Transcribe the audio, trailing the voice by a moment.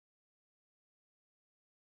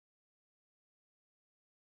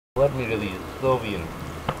led me to these Sylvian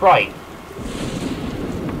sprites.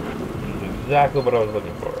 This is exactly what I was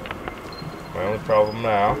looking for. My only problem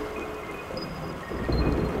now.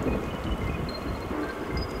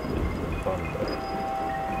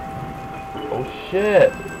 Oh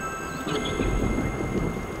shit!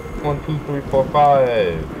 1, 2, 3, 4,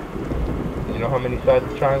 5. You know how many sides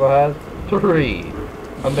the triangle has? 3.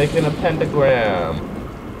 I'm making a pentagram.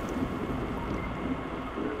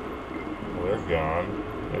 Well, they're gone.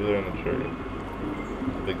 Maybe they're in the tree.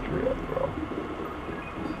 It's a big tree after all.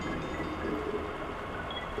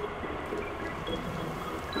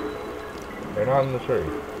 They're not in the tree.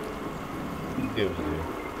 He gives you.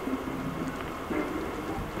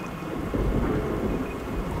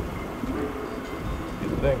 You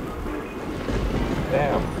think?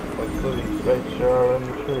 Damn, like living space sure in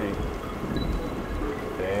the tree.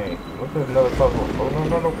 Dang. Look, there's another puzzle. Oh no,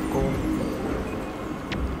 no, no, go.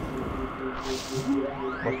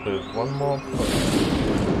 Unless there's one more puzzle.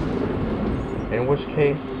 In which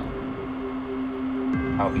case,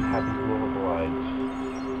 I'll be happy to oblige.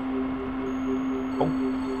 Oh,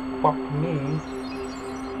 fuck me.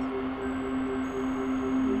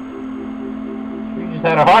 We just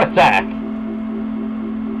had a heart attack!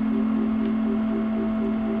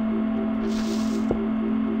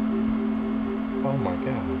 Oh my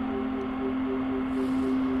god.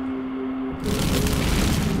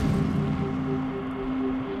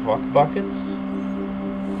 Fuck buckets?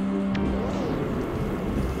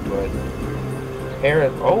 But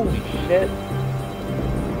tearing, holy shit!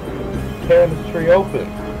 Tearing this tree open.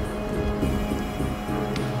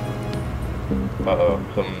 Uh-oh,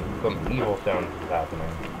 some evil sound is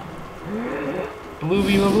happening. Blue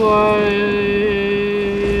beam of light!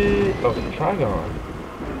 Oh, it's a trigon.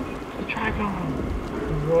 It's a trigon!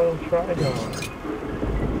 The royal trigon.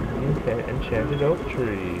 Okay, enchanted oak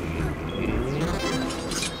tree.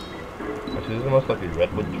 Actually, these are most likely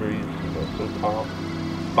redwood trees. They're so tall.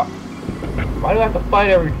 Fuck. Why do I have to fight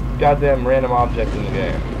every goddamn random object in the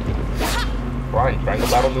game? Fine, triangle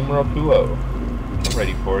battle numero 2-0. I'm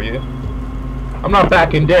ready for you. I'm not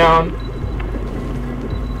backing down.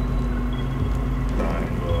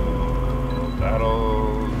 Triangle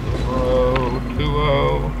battle numero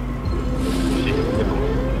 2-0. Shit,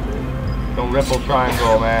 don't ripple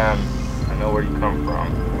triangle, man. I know where you come from.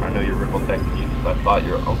 I know your ripple techniques. I fought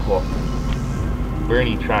your uncle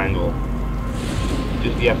Bernie Triangle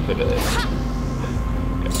just yesterday.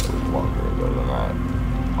 Yeah, it was longer ago than that.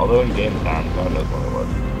 Although in game time, God knows when it was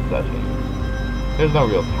in the session. There's no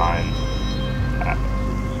real time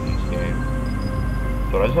in this game.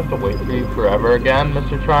 So I just have to wait for you forever again,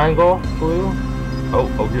 Mr. Triangle Blue? Oh,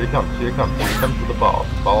 here he comes, here he comes. Here he comes with the ball.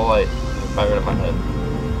 Ball of light. Fire it at my head.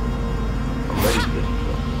 I'm ready for this.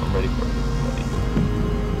 I'm ready for it.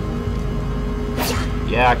 I'm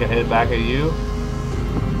ready. Yeah, I can hit it back at you.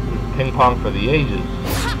 Ping pong for the ages.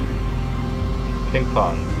 Ping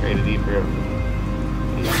pong, rated E for everything.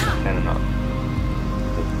 10 enough.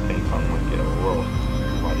 This ping pong might get a little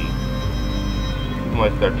sweaty. We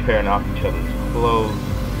might start tearing off each other's clothes,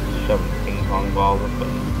 shoving ping pong balls up the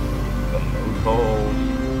nose holes.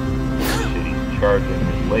 Shit, he's charging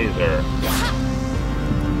his laser.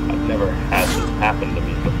 I've never had this happen to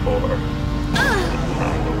me before. This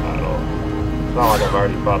triangle battle. It's not like I've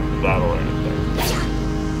already fought this battle or anything.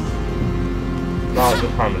 It's not like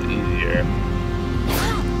this time is easier.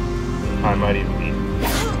 This time might even be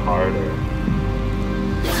harder.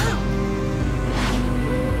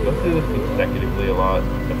 Let's do this consecutively a lot. I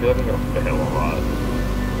feel like I'm gonna fail a lot.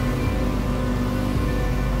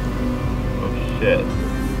 Oh shit.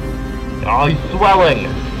 Oh, he's swelling!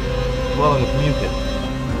 Swelling with mucus.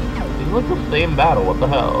 These look the same battle, what the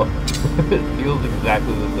hell? It feels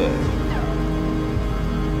exactly the same.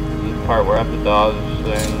 This part where I have to dodge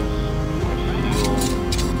things.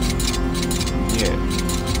 Yeah.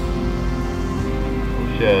 Oh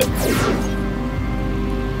shit.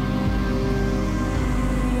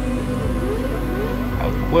 I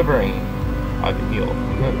was quivering. I can heal.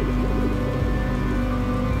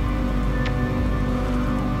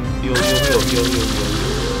 Heal.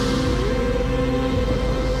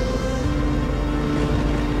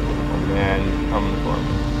 Oh man, he's coming for me.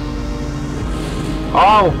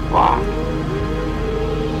 Oh fuck!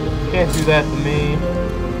 Can't do that to me.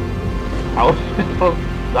 How was I supposed to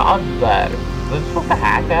dodge that? Was I supposed to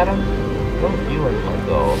hack at him? I'm healing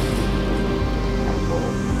myself.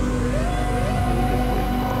 Asshole.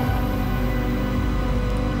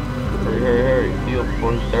 Hurry. Heal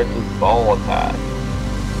before he starts his ball attack.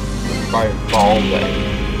 Let's fire balls at you.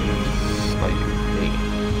 Like me.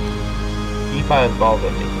 He fires balls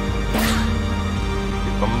at me.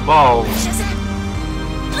 Here come balls.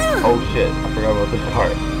 Oh shit, I forgot about this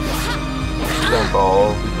part. That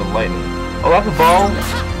ball, use the lightning. Oh, that's a ball?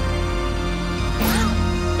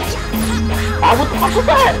 Ah, what the fuck was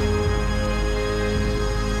that?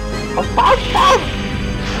 A stop!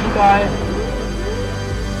 You die.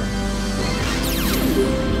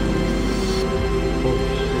 Oh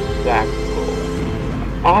shit, that's cool.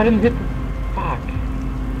 Oh, I didn't hit the... Fuck.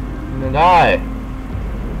 I'm gonna die.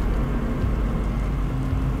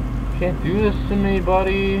 Can't do this to me,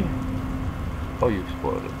 buddy. Oh, you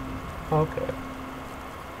exploded. Okay.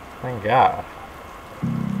 Thank God.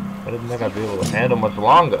 I didn't think I'd be able to handle much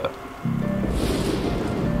longer.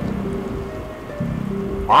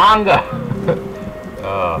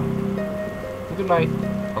 Good night.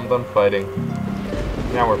 I'm done fighting.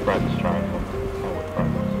 Now we're friends, Triangle. Now we're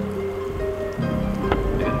friends.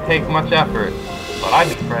 It didn't take much effort, but I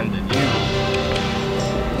befriended you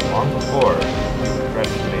long before you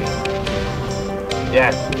befriended me.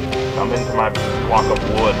 Yes, come into my block of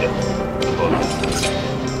wood.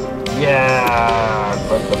 Yeah,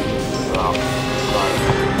 but the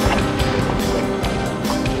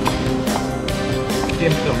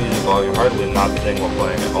seems so musical, you hardly not sing while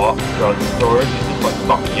playing it. Oh, got the sword, you just like,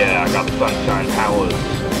 fuck yeah, I got the sunshine powers.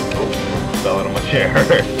 Oh, fell out of my chair.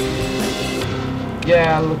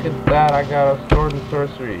 Yeah, look at that, I got a sword and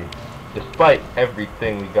sorcery. Despite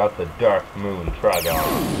everything, we got the Dark Moon Trigon.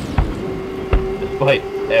 Despite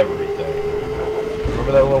everything.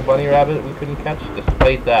 Remember that little bunny rabbit we couldn't catch?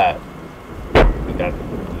 Despite that, we got the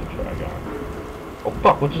Moon Trigon. Oh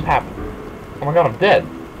fuck, what just happened? Oh my god, I'm dead.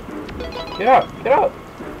 Get up! Get up!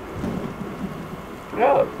 Get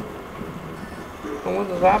up! And what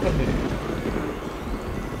just happened to you?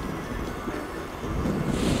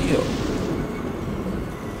 Heal.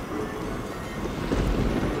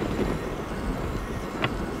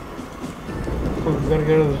 We gotta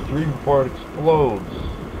get out of this dream before it explodes.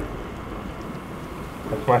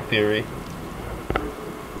 That's my theory.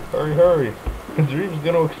 Hurry, hurry! The dream's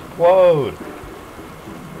gonna explode!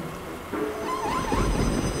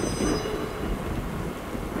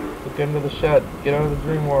 Get into the shed. Get out of the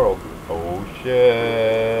dream world. Oh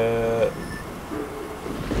shit.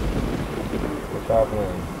 What's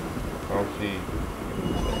happening? I don't see.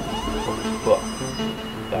 Oh fuck.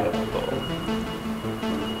 That asshole.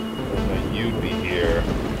 I didn't know you'd be here.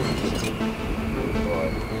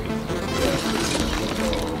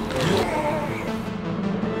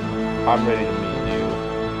 I'm ready to meet you.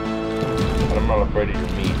 And I'm not afraid of your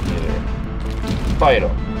meat either. Fight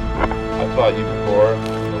him. I fought you before.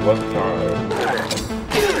 What's the time?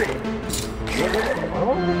 I don't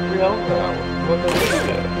want to 3 health now. What's the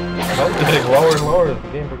reason? Health's getting lower and lower as the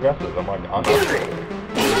game progresses. I'm like, I'm not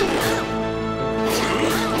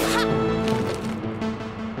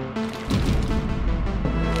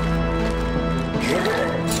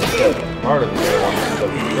smarter than the one that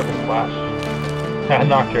does the triple slash. I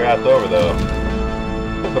knocked your ass over though.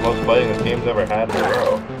 That's the most fighting this game's ever had in a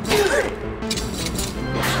row.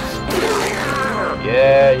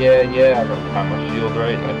 Yeah, I gotta time my shield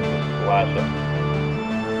right and I can just slash him.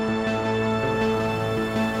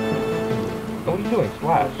 Oh, what are you doing?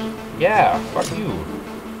 Slash. Yeah, fuck you.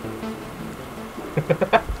 This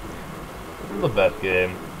is the best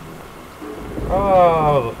game. Oh,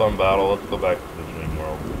 that was a fun battle. Let's go back to the dream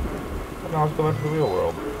world. Now let's go back to the real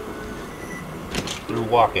world. Through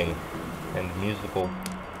walking and musical.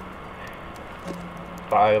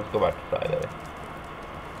 Let's go back to Side A.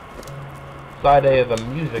 Side A of the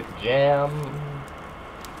music jam.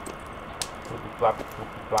 Flippy floppy,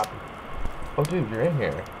 flippy floppy. Oh dude, you're in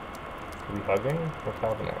here. Are we hugging? What's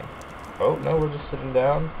happening? Oh no, we're just sitting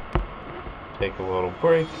down. Take a little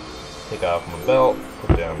break. Take off my belt.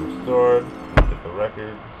 Put down the sword. Get the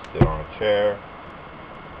record. Sit on a chair.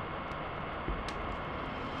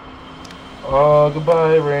 Oh,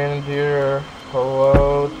 goodbye, reindeer.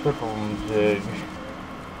 Hello, triple jig.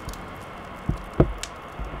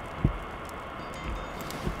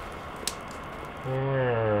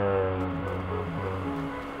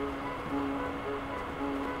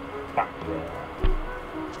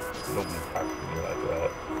 Nobody talks to me like that.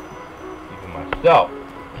 Even myself.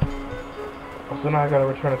 So now I gotta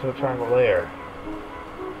return it to the triangle lair.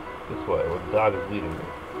 This way, where the dog is leading me.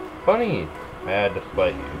 Funny! Mad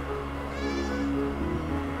despite you.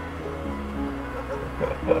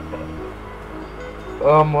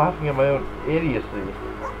 Oh, I'm laughing at my own idiocy.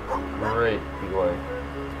 Great feeling.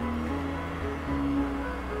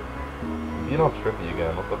 You don't trippy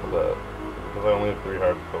again, what's up with that? Because I only have 3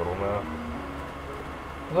 hearts total now.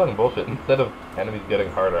 It's fucking bullshit. Instead of enemies getting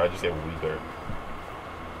harder, I just get weaker.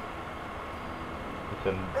 It's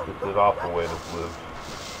an awful way to live.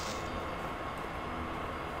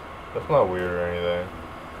 That's not weird or anything.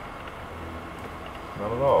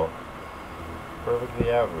 Not at all. Perfectly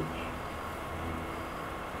average.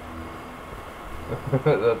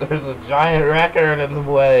 There's a giant record in the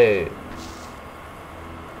way.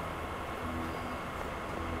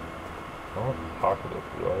 I don't have to talk to this,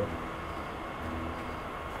 do I?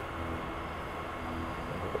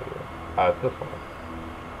 Ah, it's this one.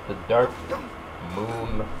 The Dark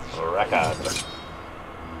Moon Record.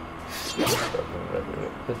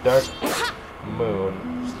 The Dark Moon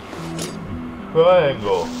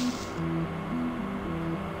Triangle.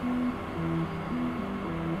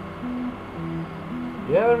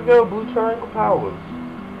 Yeah, there we go, blue triangle powers.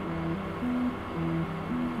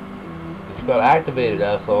 Just got activated,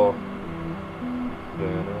 asshole.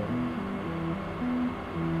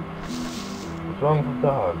 What's wrong with the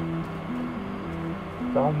dog?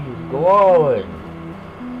 Doggy is glowing.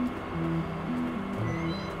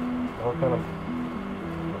 What kind of...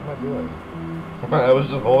 What am I doing? I was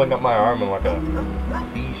just holding up my arm in like a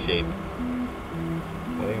C shape.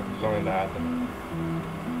 Waiting for something to happen.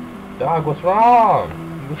 Dog, what's wrong?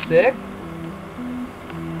 You sick?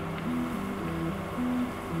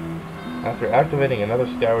 After activating another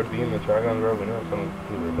skyward beam, the Trigon Road, we know something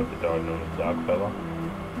peculiar about the dog known as Dogfellow.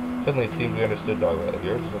 Suddenly it seemed we understood Dogfellow.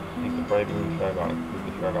 Yours is to seek the bright moon Trigon. Who's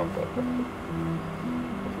the Trigon Festival?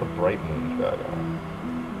 What's the bright moon Trigon?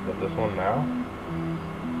 Is that this one now?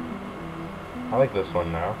 I like this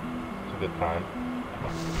one now. It's a good time.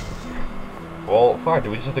 Well, fuck, do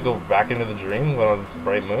we just have to go back into the dream when on this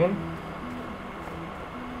bright moon?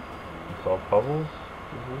 Solve puzzles?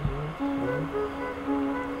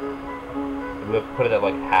 We have to put it at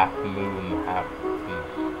like half moon, half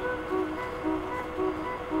beast.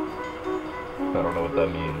 I don't know what that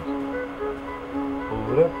means.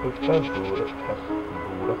 Budapest, Budapest, Budapest,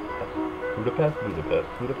 Budapest, Budapest,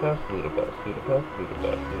 Budapest, Budapest, Budapest,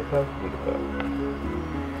 Budapest, Budapest, Budapest,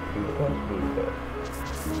 Budapest, Budapest,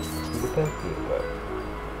 Budapest,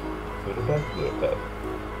 Budapest, Budapest,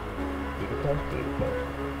 Budapest, Budapest.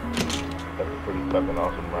 That's a pretty fucking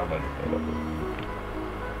awesome rhyme I just made up with.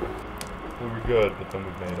 We were good, but then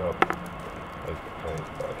we made up. Like,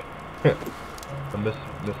 fuck. I'm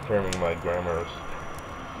misterming my grammars.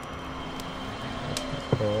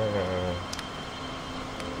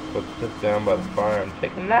 Let's sit down by the fire and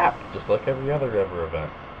take a nap, just like every other ever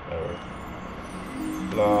event. Ever.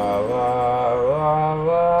 La la la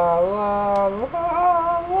la la la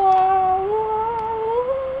la.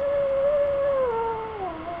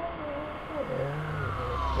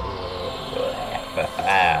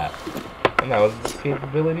 And that was the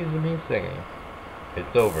capabilities of me singing.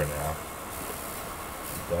 It's over now.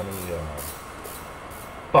 Done and gone.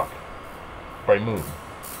 Fuck. Bright moon.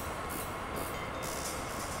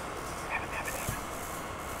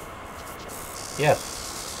 Yes.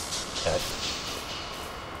 Yes.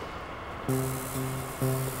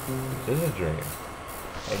 This is a dream.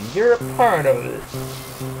 And you're a part of it.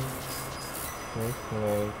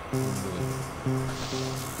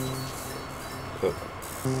 So,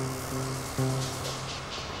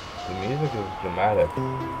 the music is dramatic.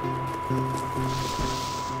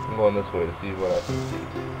 I'm going this way to see what I can see.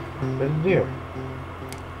 There's a deer.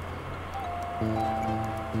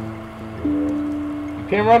 You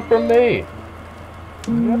can't run from me!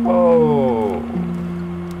 No!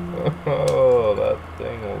 Oh, that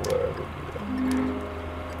thing over there.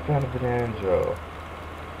 Found a Banana Joe.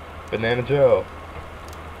 Banana Joe.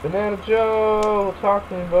 Banana Joe! Talk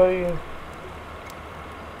to me, buddy.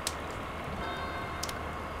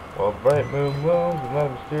 While bright moon moons, another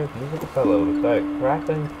mysterious musical fellow beside a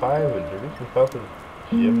crackling fire who introduced himself as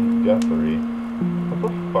Jim Guthrie. What the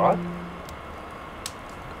fuck?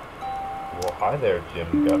 Well, hi there, Jim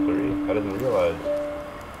Guthrie. I didn't realize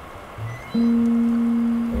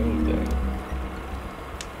anything.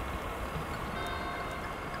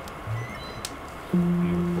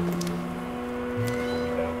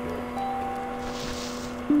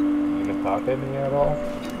 You gonna talk at me at all?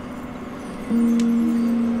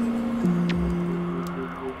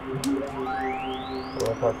 Well,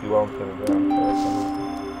 I'll talk to you while I'm sitting down.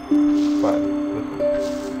 Fine, listen.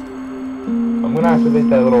 I'm gonna activate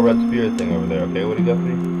that little red spirit thing over there, okay? What do you got for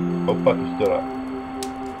me? Oh fuck, you stood up.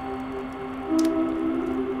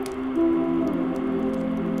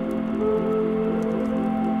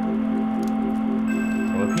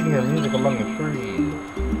 I'm repeating her music among the trees.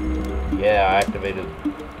 Yeah, I activated.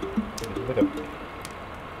 This is like a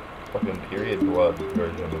fucking period blood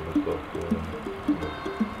version of the Sworcery.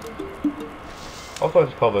 Also, I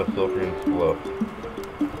just call this Sworcery and Splow.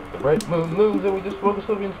 The bright moon looms and we just woke a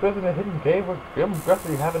Sylvian Smith in a hidden cave where Jim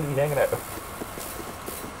Guthrie happened to be hanging out.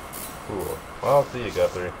 Cool. Well, I'll see you,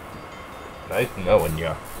 Guthrie. Nice knowing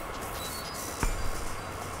ya.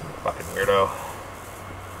 Fucking weirdo.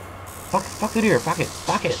 Fuck the deer. Fuck it.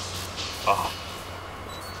 Fuck it. Oh.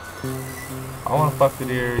 I want to fuck the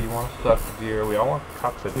deer. You want to suck the deer. We all want to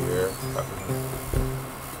cuck the deer. Fucking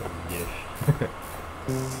yish.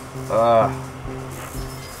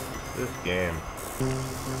 This game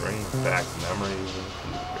brings back memories of the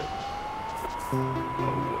future.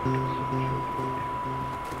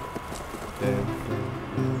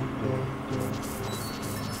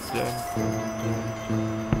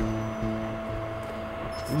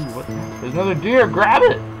 Ooh, what the heck? There's another deer! Grab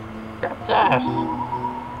it! Grab his ass!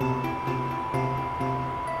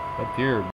 That deer